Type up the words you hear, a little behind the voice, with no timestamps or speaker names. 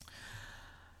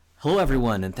Hello,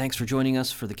 everyone, and thanks for joining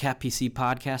us for the CAPPC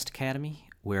Podcast Academy,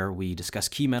 where we discuss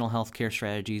key mental health care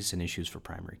strategies and issues for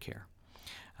primary care.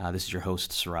 This is your host,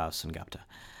 Sarav Sengupta.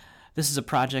 This is a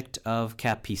project of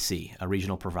CAPPC, a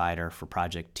regional provider for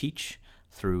Project Teach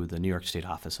through the New York State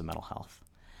Office of Mental Health.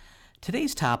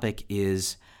 Today's topic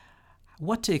is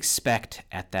what to expect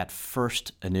at that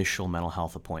first initial mental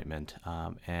health appointment,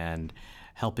 and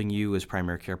helping you as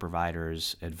primary care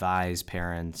providers advise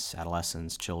parents,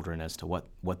 adolescents, children as to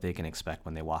what they can expect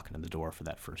when they walk into the door for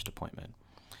that first appointment.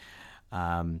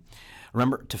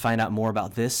 Remember, to find out more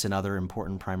about this and other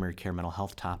important primary care mental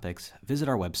health topics, visit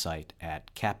our website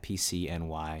at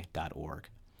cappcny.org.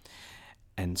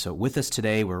 And so with us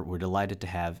today, we're delighted to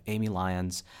have Amy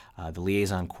Lyons, the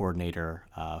liaison coordinator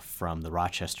from the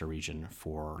Rochester region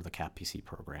for the CAPPC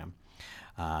program.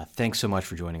 Thanks so much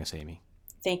for joining us, Amy.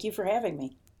 Thank you for having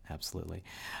me. Absolutely.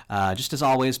 Just as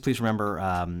always, please remember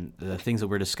the things that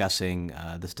we're discussing.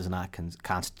 This does not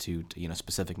constitute,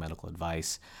 specific medical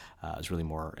advice. It's really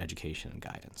more education and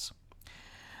guidance.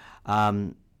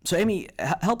 So, Amy,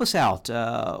 help us out.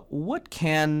 What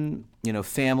can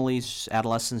families,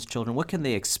 adolescents, children, what can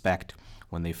they expect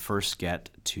when they first get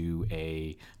to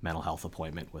a mental health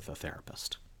appointment with a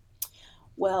therapist?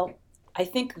 Well, I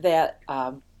think that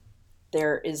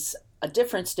there is a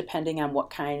difference depending on what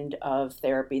kind of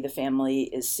therapy the family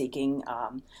is seeking.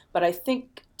 But I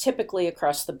think typically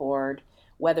across the board,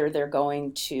 whether they're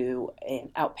going to an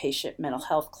outpatient mental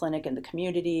health clinic in the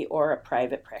community or a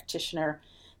private practitioner,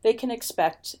 they can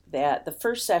expect that the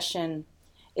first session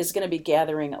is going to be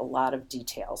gathering a lot of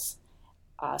details.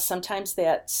 Sometimes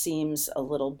that seems a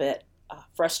little bit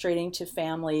frustrating to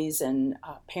families and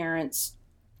parents,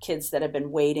 kids that have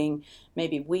been waiting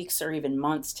maybe weeks or even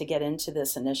months to get into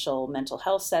this initial mental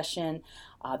health session.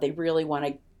 They really want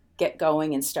to get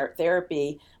going and start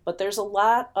therapy, but there's a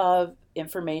lot of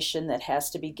information that has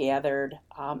to be gathered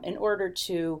in order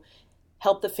to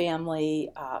help the family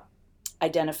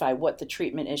identify what the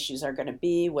treatment issues are going to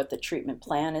be, what the treatment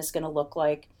plan is going to look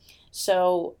like.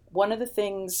 So one of the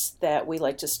things that we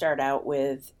like to start out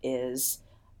with is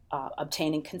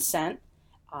obtaining consent.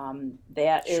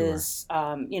 That Sure. is,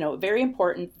 very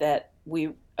important that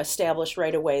we establish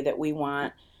right away that we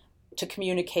want to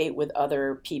communicate with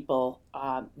other people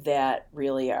that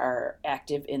really are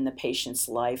active in the patient's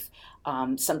life.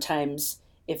 Sometimes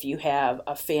if you have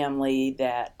a family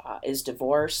that is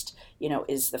divorced,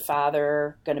 is the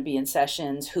father going to be in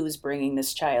sessions? Who's bringing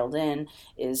this child in?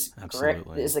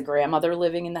 Absolutely. Is the grandmother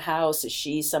living in the house? Is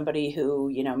she somebody who,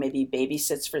 maybe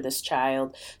babysits for this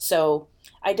child? So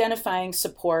identifying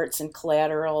supports and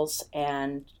collaterals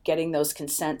and getting those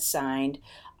consents signed.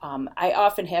 I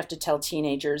often have to tell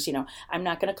teenagers, I'm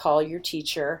not going to call your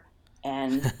teacher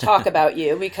and talk about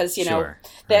you because, Sure.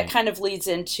 that Right. kind of leads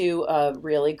into a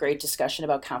really great discussion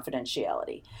about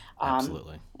confidentiality.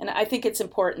 Absolutely. And I think it's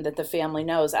important that the family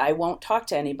knows I won't talk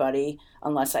to anybody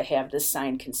unless I have this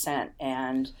signed consent.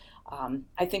 And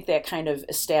I think that kind of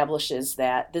establishes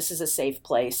that this is a safe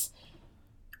place.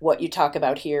 What you talk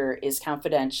about here is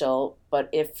confidential, but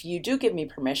if you do give me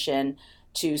permission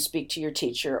to speak to your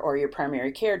teacher or your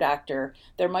primary care doctor,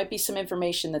 there might be some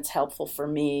information that's helpful for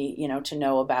me, to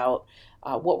know about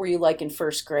what were you like in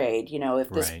first grade.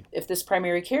 Right. If this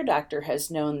primary care doctor has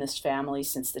known this family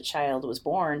since the child was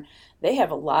born, they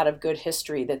have a lot of good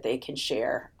history that they can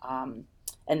share, and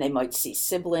they might see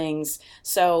siblings.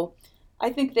 So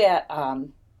I think that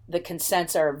the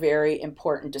consents are a very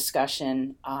important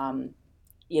discussion.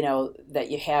 That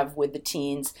you have with the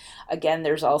teens. Again,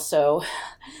 there's also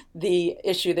the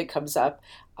issue that comes up,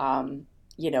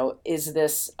 is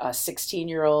this a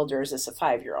 16-year-old or is this a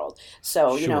 5-year-old?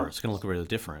 So, Sure. It's going to look really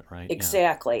different, right? Yeah.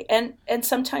 Exactly. And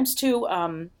sometimes too,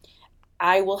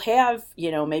 I will have,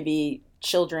 maybe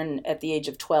children at the age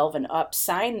of 12 and up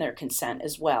sign their consent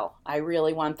as well. I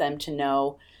really want them to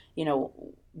know,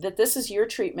 that this is your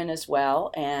treatment as well,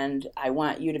 and I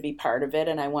want you to be part of it,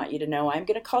 and I want you to know I'm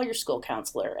going to call your school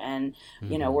counselor, and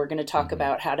we're going to talk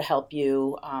about how to help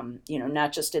you,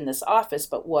 not just in this office,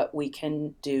 but what we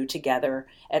can do together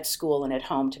at school and at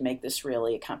home to make this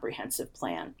really a comprehensive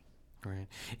plan. Right.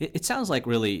 It sounds like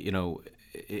really,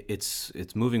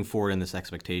 it's moving forward in this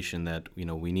expectation that,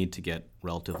 we need to get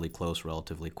relatively close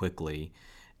relatively quickly.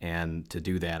 And to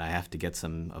do that, I have to get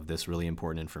some of this really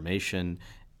important information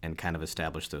and kind of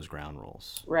establish those ground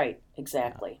rules. Right,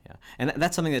 exactly. Yeah. And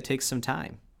that's something that takes some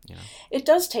time. It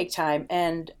does take time.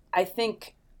 And I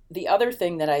think the other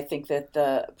thing that I think that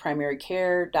the primary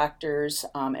care doctors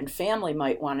and family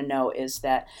might want to know is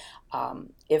that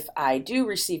if I do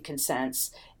receive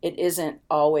consents, it isn't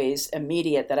always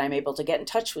immediate that I'm able to get in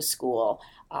touch with school.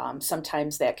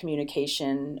 Sometimes that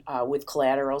communication with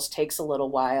collaterals takes a little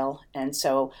while, and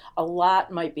so a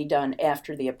lot might be done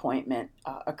after the appointment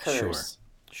Sure, occurs.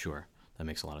 sure. That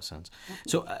makes a lot of sense.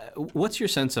 So, what's your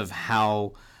sense of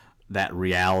how that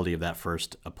reality of that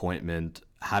first appointment,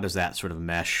 how does that sort of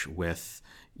mesh with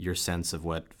your sense of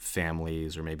what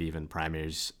families or maybe even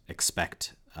primaries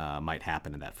expect might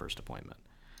happen in that first appointment?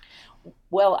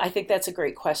 Well, I think that's a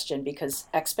great question because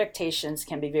expectations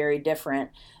can be very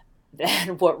different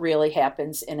than what really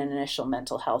happens in an initial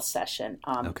mental health session.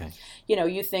 Okay.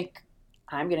 You think,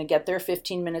 I'm going to get there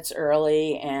 15 minutes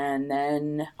early, and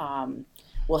then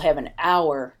we'll have an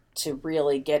hour to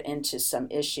really get into some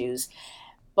issues.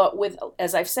 But with,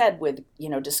 as I've said, with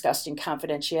discussing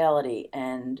confidentiality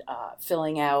and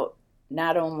filling out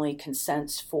not only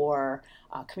consents for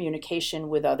communication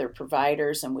with other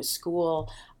providers and with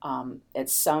school. At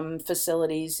some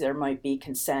facilities, there might be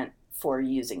consent for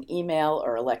using email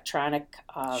or electronic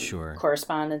Sure.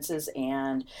 correspondences,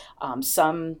 and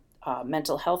some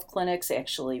mental health clinics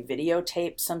actually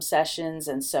videotape some sessions.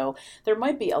 And so there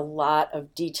might be a lot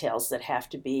of details that have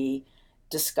to be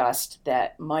discussed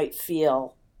that might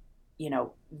feel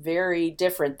very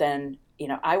different than,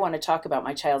 I want to talk about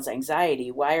my child's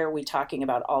anxiety. Why are we talking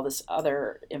about all this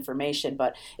other information?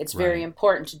 But it's very Right.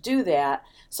 important to do that.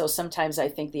 So sometimes I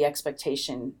think the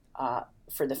expectation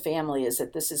for the family is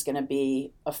that this is going to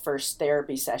be a first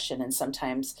therapy session, and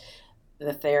sometimes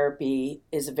the therapy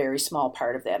is a very small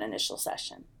part of that initial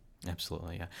session.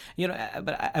 Absolutely, yeah.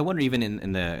 But I wonder, even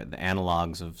in the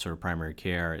analogs of sort of primary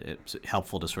care, it's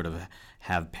helpful to sort of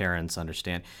have parents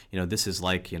understand, this is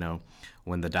like,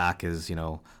 when the doc is,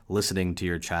 listening to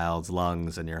your child's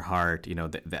lungs and your heart,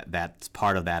 that's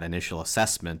part of that initial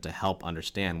assessment to help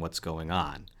understand what's going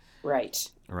on. Right.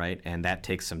 Right. And that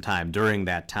takes some time. During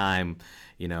that time,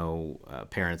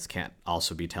 parents can't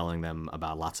also be telling them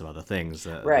about lots of other things.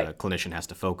 Right. The clinician has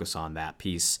to focus on that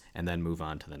piece and then move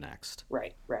on to the next.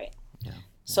 Right. Right. Yeah.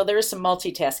 So there is some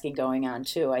multitasking going on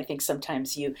too. I think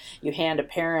sometimes you hand a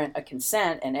parent a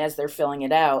consent, and as they're filling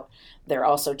it out, they're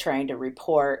also trying to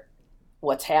report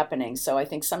what's happening. So I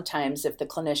think sometimes if the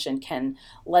clinician can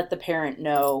let the parent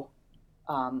know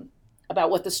about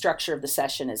what the structure of the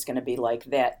session is going to be like,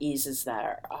 that eases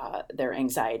their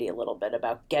anxiety a little bit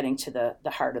about getting to the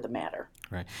heart of the matter.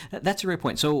 Right. That's a great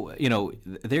point. So,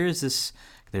 there's this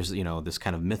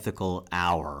kind of mythical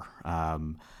hour.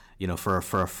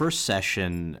 For a first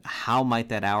session, how might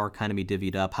that hour kind of be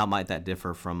divvied up? How might that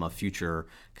differ from a future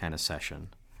kind of session?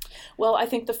 Well, I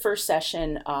think the first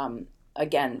session,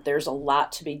 again, there's a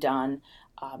lot to be done.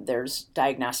 There's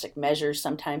diagnostic measures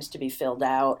sometimes to be filled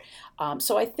out.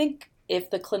 So I think if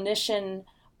the clinician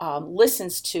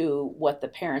listens to what the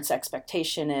parent's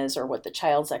expectation is or what the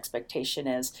child's expectation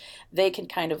is, they can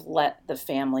kind of let the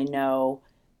family know,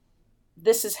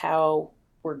 this is how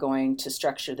we're going to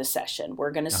structure the session.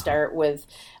 We're going to start with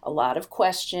a lot of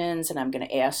questions, and I'm going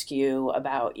to ask you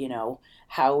about,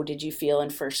 how did you feel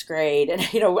in first grade? And,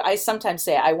 I sometimes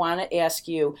say, I want to ask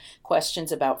you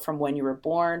questions about from when you were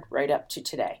born right up to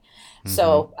today. Mm-hmm.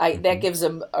 So that gives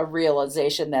them a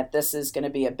realization that this is going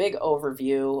to be a big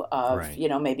overview of,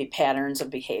 Right. Maybe patterns of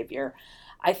behavior.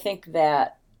 I think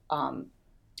that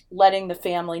letting the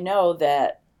family know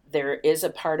that there is a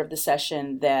part of the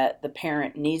session that the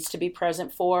parent needs to be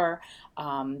present for.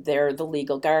 They're the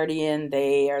legal guardian.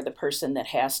 They are the person that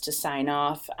has to sign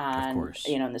off on,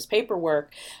 in this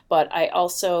paperwork. But I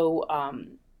also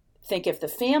think if the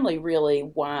family really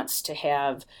wants to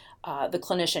have the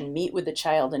clinician meet with the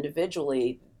child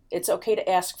individually, it's okay to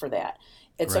ask for that.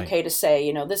 It's okay to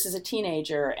say, this is a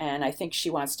teenager, and I think she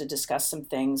wants to discuss some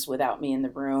things without me in the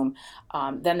room.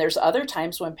 Then there's other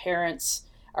times when parents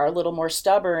are a little more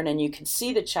stubborn, and you can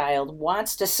see the child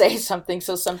wants to say something.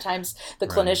 So sometimes the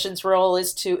clinician's role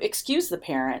is to excuse the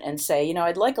parent and say,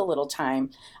 I'd like a little time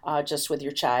just with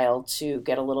your child to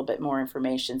get a little bit more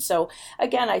information. So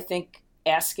again, I think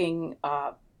asking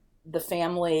the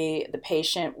family, the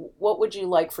patient, what would you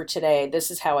like for today?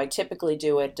 This is how I typically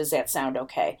do it. Does that sound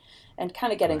okay? And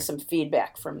kind of getting some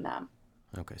feedback from them.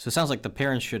 Okay. So it sounds like the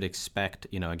parents should expect,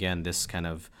 again, this kind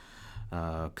of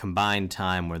combined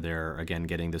time where they're, again,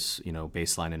 getting this,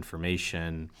 baseline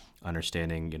information,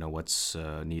 understanding, what's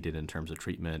needed in terms of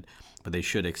treatment. But they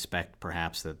should expect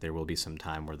perhaps that there will be some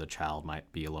time where the child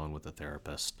might be alone with the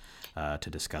therapist to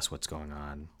discuss what's going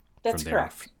on from their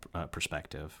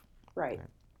perspective. Right.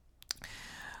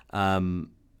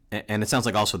 And it sounds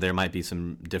like also there might be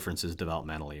some differences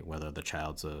developmentally, whether the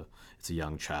it's a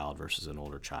young child versus an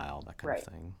older child, that kind of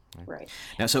thing. Right.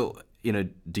 Now, so,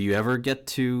 do you ever get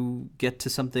to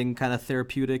something kind of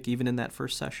therapeutic even in that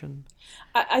first session?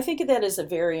 I think that is a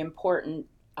very important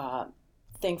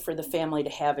thing for the family to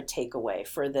have a takeaway,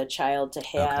 for the child to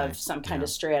have Okay. some kind Yeah. of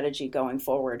strategy going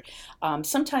forward.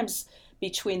 Sometimes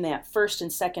between that first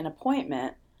and second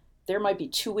appointment, there might be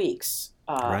 2 weeks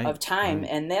Right. of time, Right.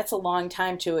 and that's a long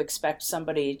time to expect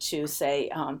somebody to say,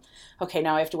 okay,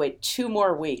 now I have to wait 2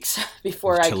 more weeks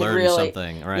before I To could learn really,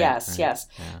 something. Right. yes, Right. yes.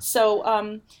 Yeah.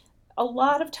 So a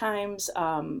lot of times,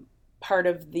 part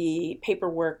of the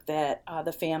paperwork that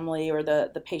the family or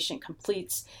the patient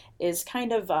completes is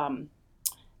kind of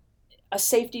a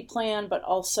safety plan, but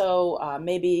also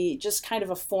maybe just kind of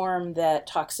a form that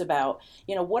talks about,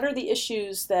 what are the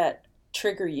issues that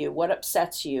trigger you, what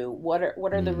upsets you, what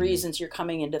are the Mm, reasons you're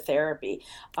coming into therapy,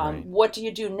 right. what do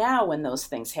you do now when those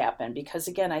things happen? Because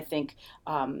again, I think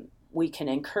we can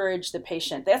encourage the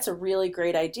patient. That's a really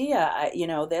great idea.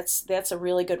 That's a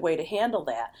really good way to handle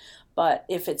that. But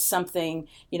if it's something,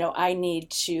 I need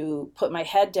to put my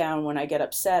head down when I get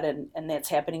upset, and that's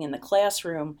happening in the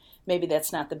classroom, maybe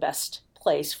that's not the best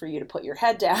place for you to put your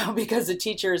head down because the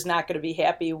teacher is not going to be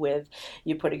happy with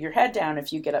you putting your head down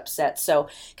if you get upset. So,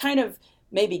 kind of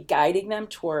maybe guiding them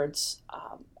towards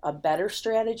a better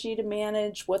strategy to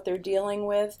manage what they're dealing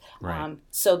with. Right.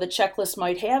 So, the checklist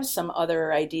might have some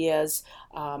other ideas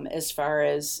as far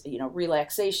as,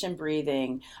 relaxation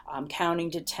breathing, counting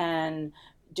to 10,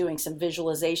 doing some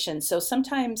visualization. So,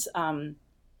 sometimes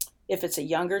if it's a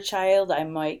younger child, I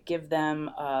might give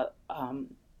them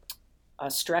a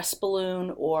stress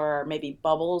balloon or maybe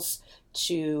bubbles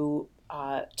to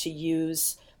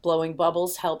use. Blowing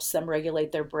bubbles helps them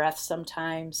regulate their breath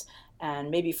sometimes.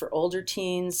 And maybe for older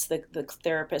teens, the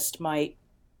therapist might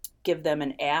give them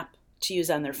an app to use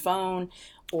on their phone,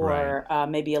 Right. or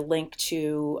maybe a link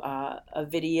to a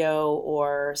video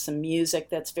or some music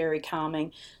that's very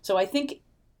calming. So I think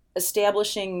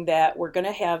establishing that we're going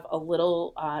to have a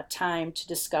little time to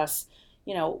discuss,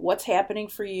 what's happening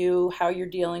for you, how you're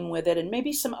dealing with it, and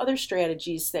maybe some other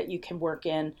strategies that you can work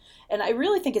in. And I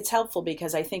really think it's helpful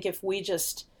because I think if we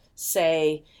just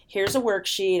say, here's a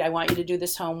worksheet, I want you to do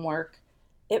this homework,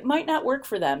 it might not work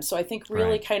for them. So I think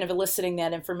really Right. kind of eliciting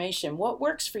that information. What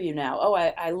works for you now? Oh,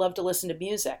 I love to listen to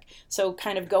music. So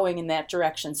kind of going in that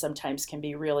direction sometimes can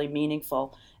be really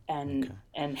meaningful Okay.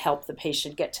 and help the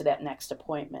patient get to that next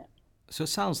appointment. So it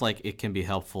sounds like it can be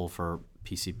helpful for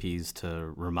PCPs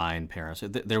to remind parents.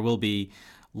 There will be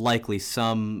likely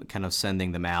some kind of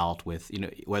sending them out with,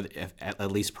 whether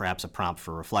at least perhaps a prompt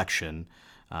for reflection,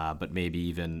 but maybe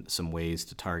even some ways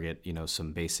to target,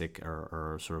 some basic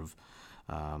or sort of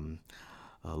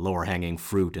lower hanging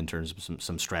fruit in terms of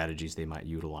some strategies they might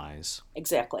utilize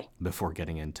Exactly. before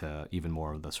getting into even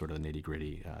more of the sort of nitty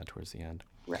gritty towards the end.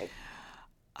 Right.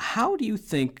 How do you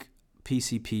think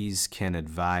PCPs can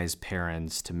advise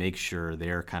parents to make sure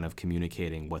they're kind of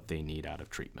communicating what they need out of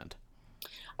treatment?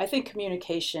 I think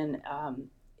communication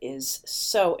is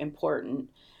so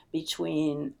important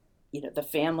between the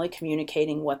family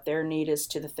communicating what their need is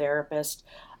to the therapist.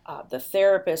 The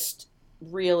therapist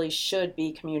really should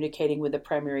be communicating with the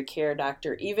primary care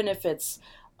doctor, even if it's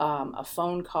a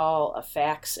phone call, a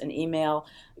fax, an email,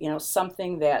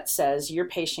 something that says your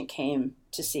patient came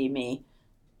to see me.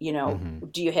 Mm-hmm.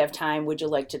 Do you have time? Would you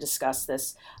like to discuss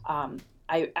this?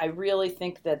 I really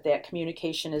think that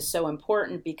communication is so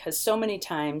important because so many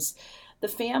times the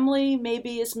family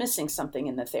maybe is missing something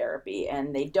in the therapy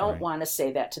and they don't Right. want to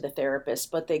say that to the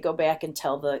therapist, but they go back and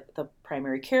tell the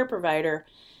primary care provider,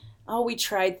 oh, we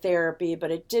tried therapy,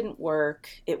 but it didn't work.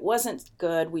 It wasn't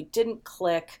good. We didn't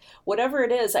click. Whatever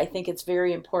it is, I think it's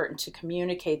very important to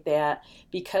communicate that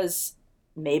because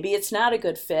maybe it's not a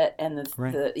good fit and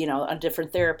Right. a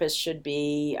different therapist should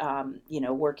be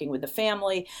working with the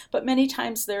family, but many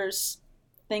times there's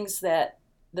things that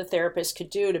the therapist could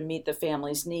do to meet the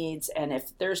family's needs, and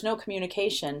if there's no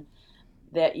communication,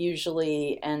 that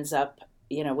usually ends up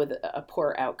with a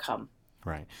poor outcome.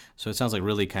 Right. So it sounds like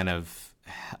really kind of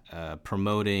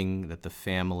promoting that the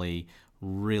family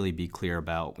really be clear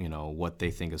about, what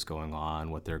they think is going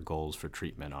on, what their goals for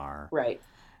treatment are. Right.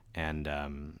 And,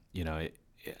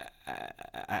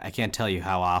 I can't tell you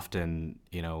how often,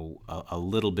 a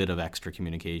little bit of extra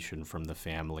communication from the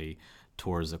family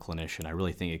towards the clinician, I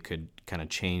really think it could kind of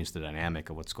change the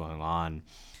dynamic of what's going on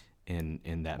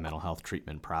in that mental health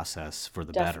treatment process for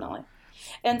the better. Definitely.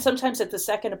 And sometimes at the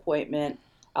second appointment,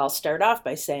 I'll start off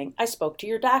by saying, I spoke to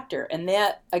your doctor. And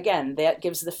that, again, that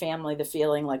gives the family the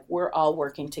feeling like we're all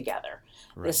working together.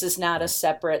 Right. This is not a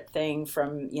separate thing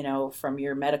from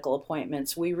your medical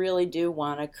appointments. We really do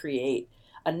want to create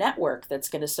a network that's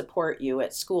going to support you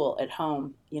at school, at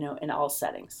home, in all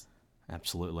settings.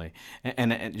 Absolutely.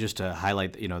 And just to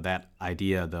highlight, that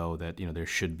idea, though, that, there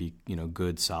should be,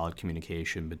 good, solid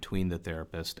communication between the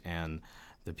therapist and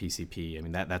the PCP. I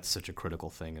mean, that's such a critical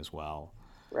thing as well.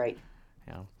 Right.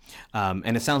 Yeah.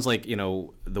 And it sounds like,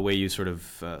 the way you sort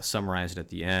of summarized it at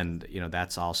the end,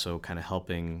 that's also kind of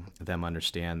helping them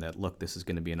understand that, look, this is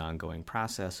going to be an ongoing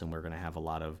process and we're going to have a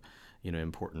lot of,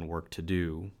 important work to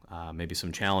do, maybe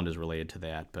some challenges related to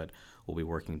that, but we'll be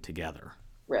working together.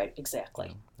 Right,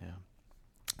 exactly. Yeah.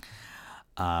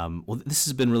 Well, this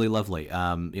has been really lovely.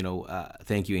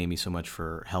 Thank you, Amy, so much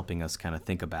for helping us kind of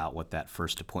think about what that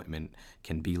first appointment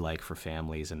can be like for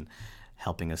families and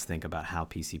helping us think about how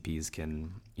PCPs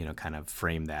can, kind of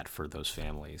frame that for those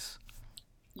families.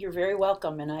 You're very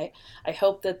welcome, and I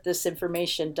hope that this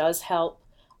information does help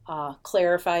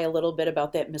clarify a little bit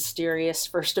about that mysterious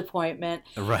first appointment,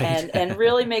 right. and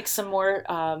really make some more,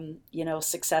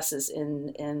 successes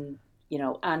in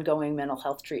ongoing mental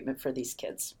health treatment for these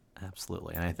kids.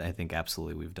 Absolutely, and I think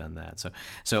absolutely we've done that.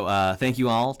 So thank you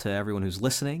all to everyone who's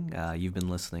listening. You've been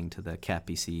listening to the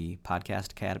CAPPC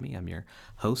Podcast Academy. I'm your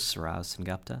host, Saraz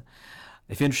Sengupta.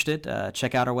 If you're interested,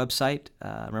 check out our website.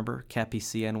 Remember,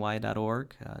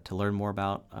 cappcny.org to learn more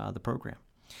about the program.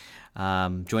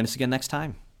 Join us again next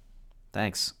time.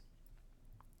 Thanks.